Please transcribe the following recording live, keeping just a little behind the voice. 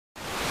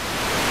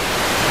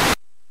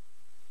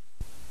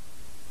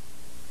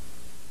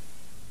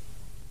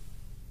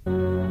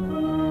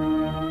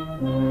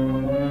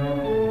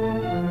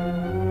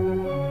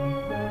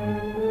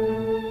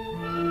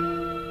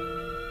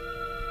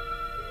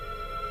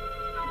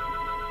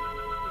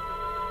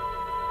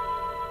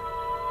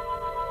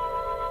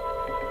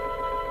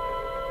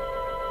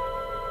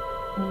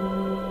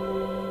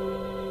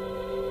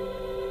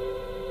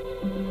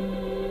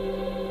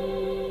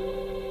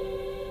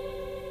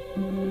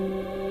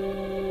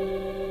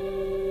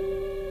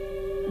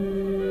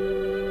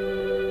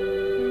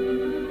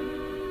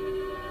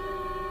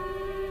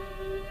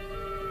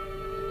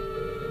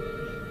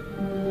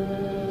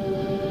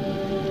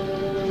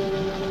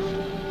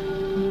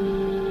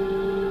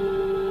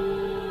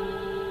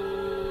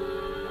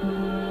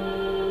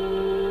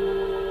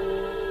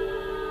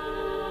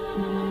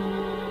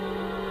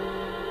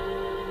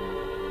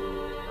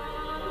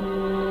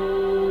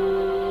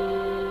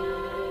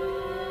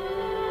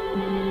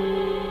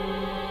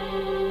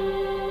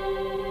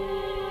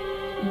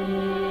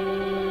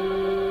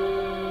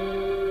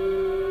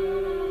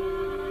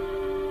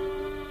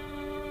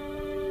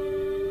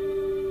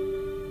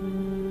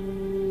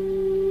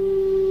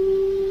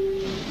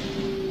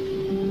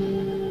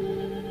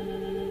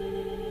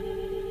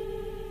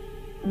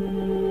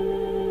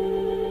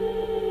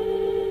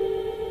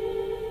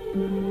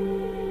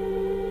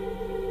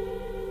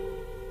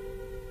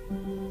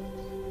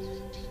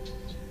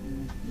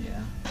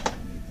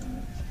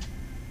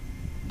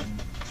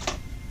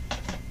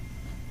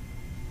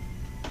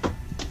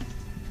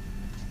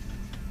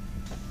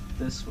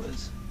This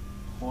was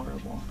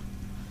horrible.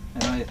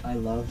 And I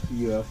love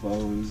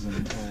UFOs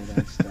and all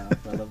that stuff.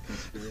 I love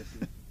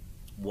conspiracy.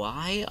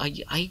 Why?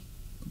 I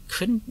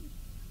couldn't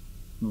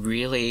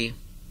really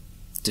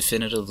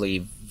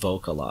definitively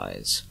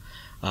vocalize.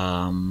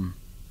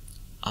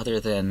 Other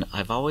than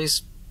I've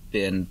always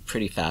been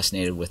pretty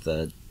fascinated with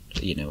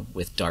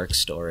with dark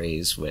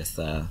stories, with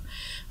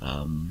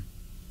and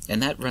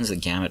that runs the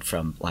gamut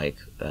from like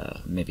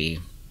maybe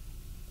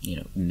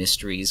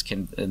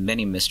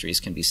many mysteries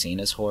can be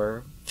seen as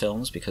horror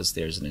films because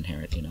there's an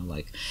inherent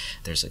like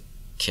there's a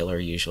killer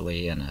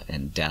usually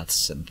and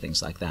deaths and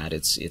things like that.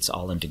 It's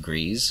all in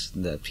degrees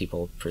that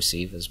people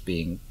perceive as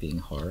being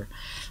horror.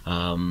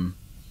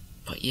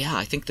 But yeah,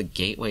 I think the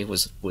gateway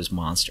was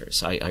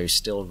monsters. I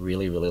still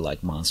really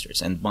like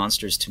monsters, and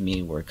monsters to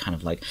me were kind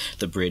of like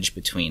the bridge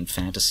between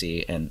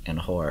fantasy and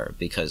horror,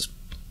 because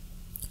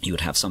you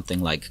would have something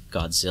like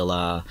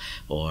Godzilla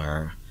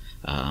or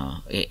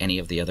any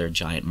of the other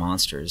giant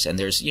monsters, and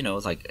there's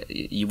like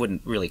you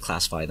wouldn't really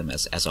classify them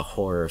as a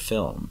horror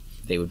film.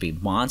 They would be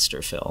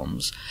monster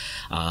films,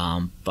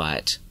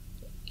 but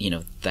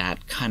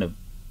that kind of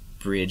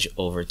bridge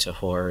over to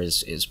horror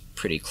is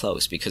pretty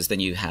close, because then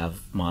you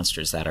have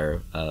monsters that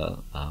are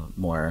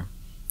more,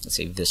 let's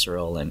say,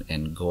 visceral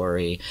and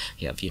gory.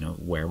 You have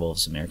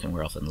werewolves, American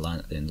Werewolf in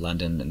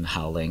London, and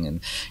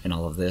Howling, and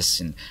all of this,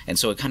 and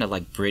so it kind of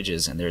like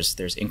bridges, and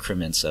there's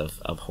increments of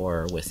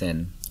horror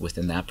within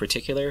that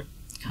particular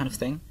kind of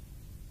thing.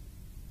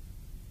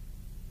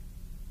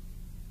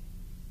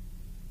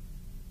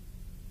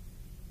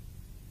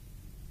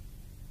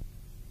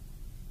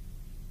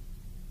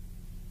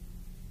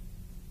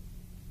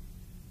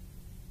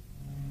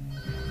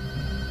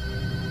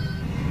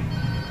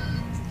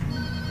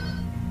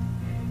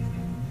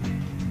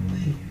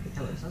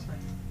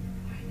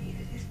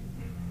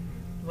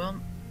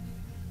 Well,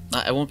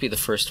 I won't be the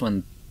first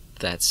one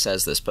that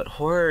says this, but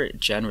horror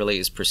generally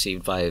is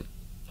perceived by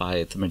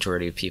the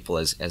majority of people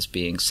as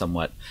being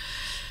somewhat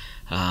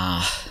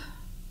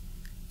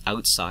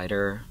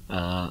outsider,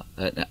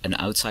 an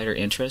outsider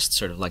interest,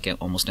 sort of like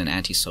almost an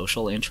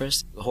antisocial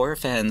interest. Horror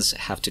fans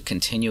have to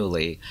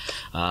continually,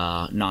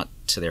 not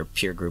to their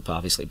peer group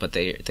obviously, but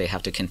they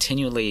have to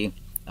continually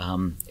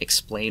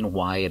explain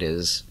why it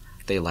is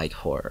they like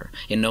horror.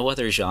 In no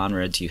other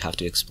genre do you have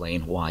to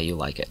explain why you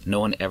like it. No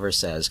one ever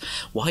says,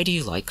 why do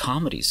you like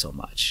comedy so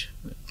much?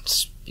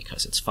 It's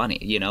because it's funny.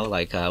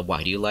 Like,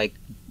 why do you like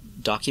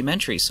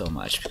documentaries so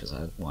much? Because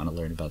I want to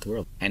learn about the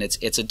world. And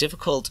it's a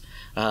difficult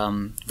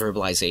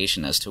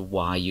verbalization as to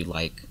why you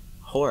like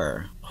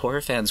horror.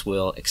 Horror fans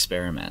will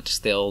experiment.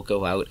 They'll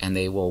go out and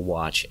they will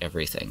watch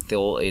everything.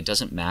 It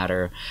doesn't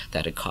matter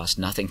that it costs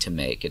nothing to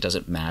make. It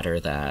doesn't matter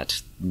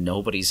that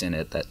nobody's in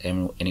it that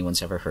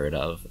anyone's ever heard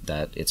of,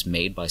 that it's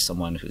made by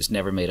someone who's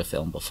never made a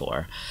film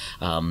before.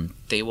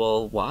 They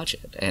will watch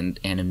it. And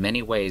in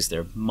many ways,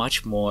 they're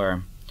much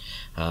more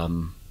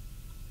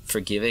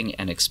forgiving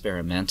and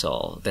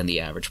experimental than the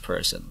average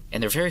person.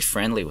 And they're very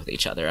friendly with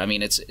each other. I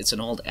mean, it's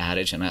an old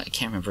adage, and I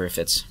can't remember if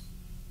it's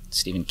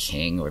Stephen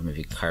King or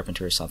maybe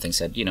Carpenter or something,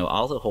 said,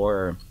 all the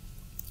horror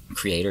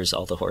creators,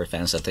 all the horror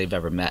fans that they've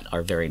ever met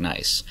are very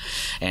nice.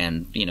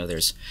 And,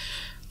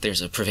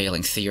 there's a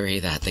prevailing theory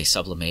that they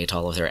sublimate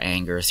all of their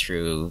anger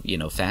through,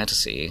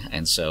 fantasy.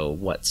 And so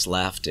what's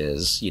left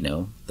is,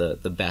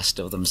 the best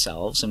of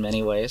themselves in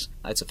many ways.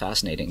 It's a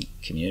fascinating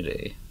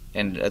community.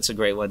 And it's a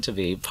great one to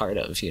be part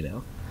of,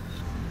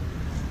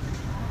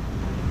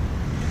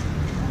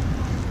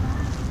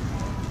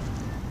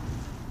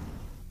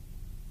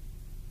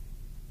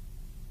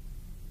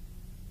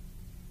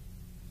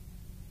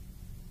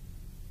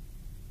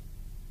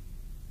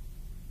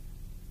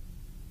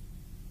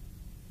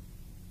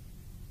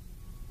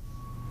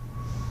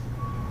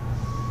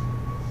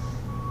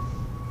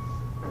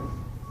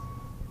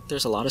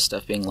 There's a lot of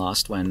stuff being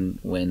lost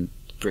when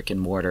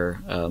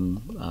brick-and-mortar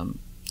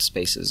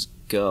spaces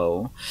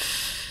go,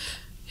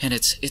 and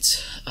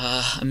it's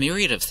a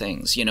myriad of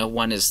things.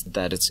 One is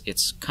that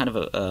it's kind of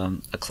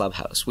a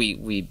clubhouse.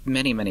 We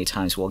many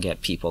times will get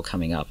people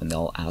coming up and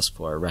they'll ask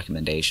for a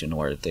recommendation,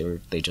 or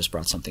they just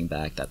brought something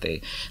back that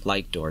they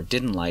liked or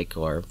didn't like,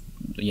 or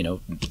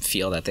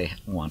feel that they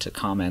want to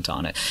comment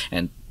on it.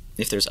 And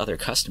if there's other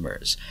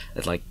customers,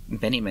 like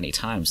many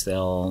times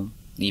they'll,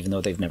 even though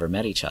they've never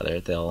met each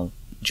other, they'll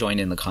join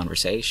in the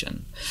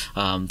conversation.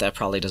 That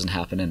probably doesn't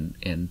happen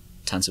in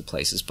tons of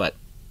places, but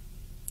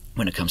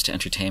when it comes to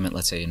entertainment,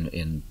 let's say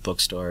in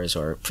bookstores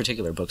or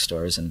particular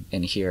bookstores,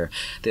 and here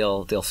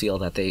they'll feel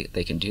that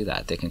they can do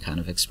that. They can kind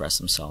of express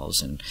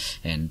themselves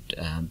and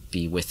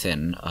be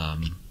within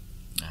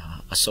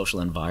a social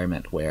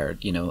environment where,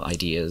 you know,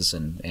 ideas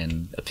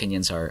and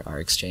opinions are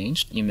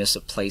exchanged. You miss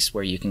a place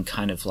where you can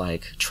kind of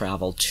like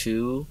travel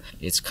to.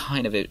 It's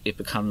kind of, it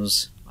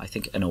becomes, I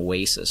think, an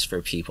oasis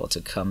for people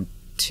to come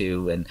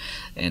to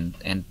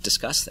and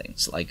discuss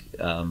things, like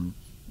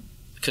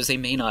because they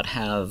may not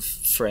have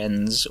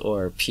friends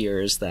or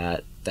peers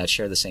that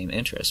share the same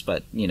interests,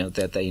 but you know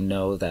that they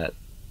know that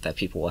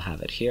people will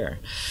have it here.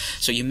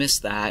 So you miss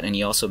that, and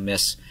you also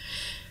miss,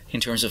 in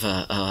terms of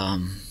a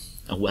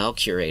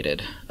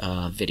well-curated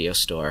video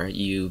store,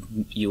 you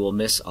will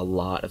miss a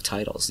lot of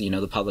titles. You know,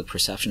 the public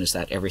perception is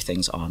that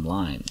everything's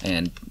online,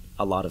 and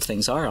a lot of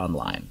things are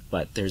online,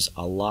 but there's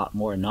a lot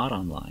more not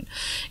online,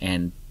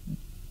 and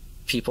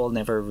people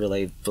never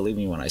really believe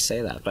me when I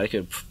say that, but I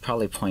could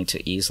probably point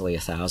to easily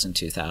 1,000,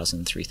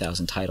 2,000,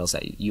 3,000 titles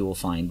that you will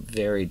find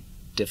very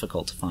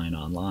difficult to find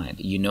online.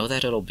 You know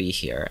that it'll be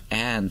here,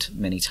 and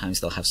many times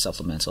they'll have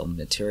supplemental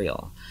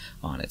material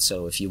on it.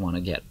 So if you want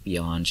to get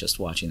beyond just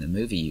watching the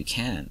movie, you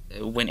can.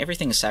 When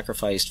everything is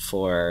sacrificed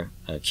for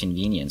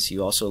convenience,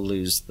 you also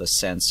lose the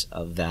sense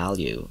of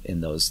value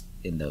in those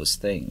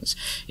things.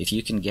 If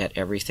you can get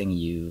everything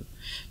you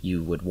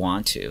would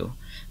want to,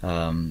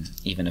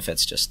 even if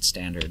it's just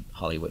standard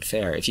Hollywood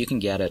fare, if you can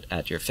get it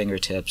at your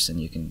fingertips and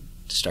you can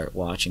start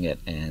watching it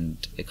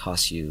and it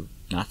costs you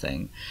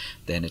nothing,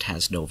 then it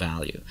has no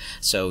value.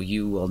 So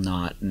you will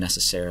not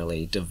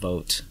necessarily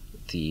devote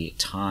the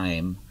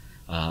time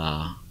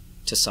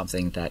to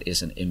something that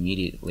isn't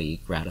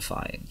immediately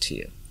gratifying to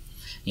you.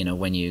 You know,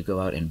 when you go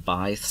out and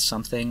buy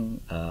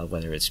something,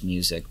 whether it's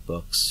music,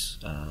 books,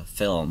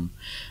 film,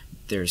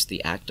 there's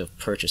the act of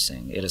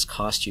purchasing. It has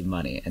cost you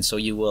money, and so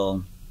you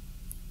will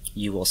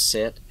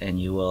sit and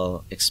you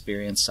will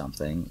experience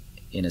something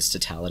in its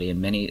totality,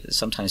 and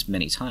sometimes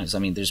many times. I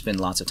mean, there's been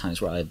lots of times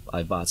where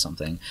I bought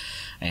something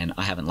and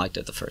I haven't liked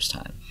it the first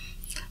time,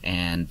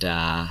 and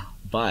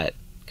but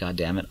God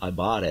damn it, I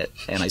bought it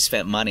and I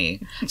spent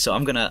money, so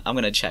I'm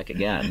gonna check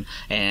again,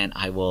 and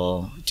I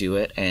will do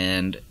it.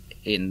 And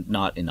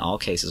not in all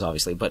cases,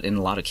 obviously, but in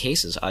a lot of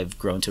cases, I've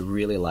grown to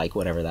really like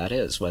whatever that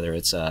is, whether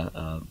it's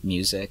a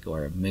music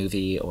or a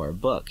movie or a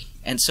book.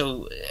 And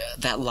so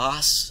that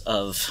loss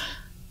of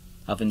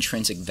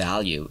intrinsic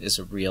value is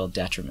a real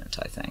detriment,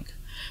 I think,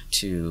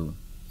 to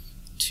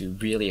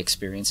really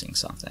experiencing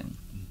something.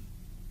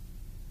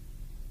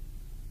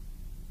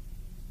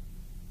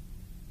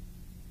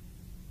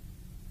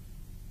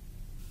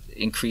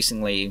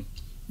 Increasingly,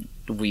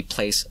 we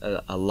place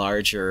a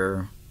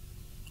larger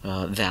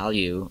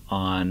value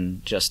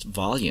on just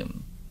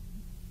volume.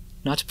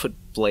 Not to put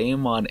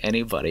blame on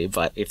anybody,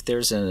 but if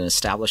there's an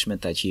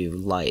establishment that you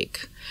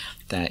like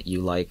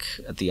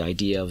the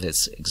idea of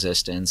its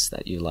existence,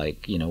 that you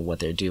like, you know, what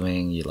they're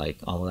doing, you like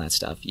all of that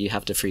stuff, you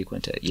have to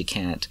frequent it. You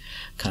can't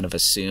kind of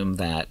assume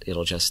that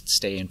it'll just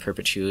stay in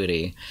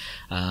perpetuity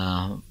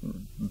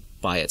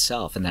by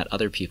itself and that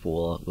other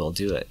people will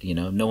do it. You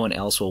know, no one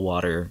else will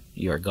water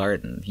your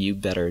garden. You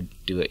better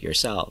do it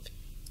yourself.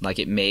 Like,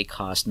 it may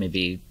cost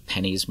maybe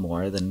pennies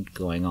more than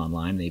going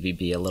online, maybe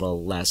be a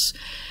little less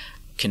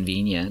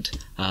convenient,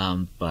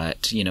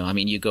 but you know, I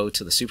mean, you go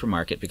to the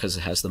supermarket because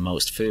it has the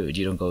most food.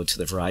 You don't go to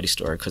the variety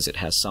store because it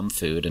has some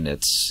food and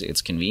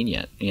it's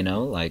convenient. You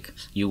know, like,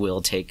 you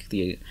will take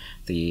the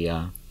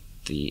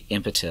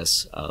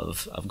impetus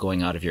of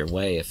going out of your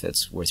way if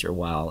it's worth your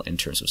while in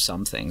terms of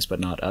some things, but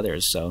not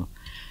others. So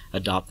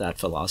adopt that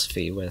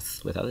philosophy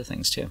with other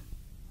things too.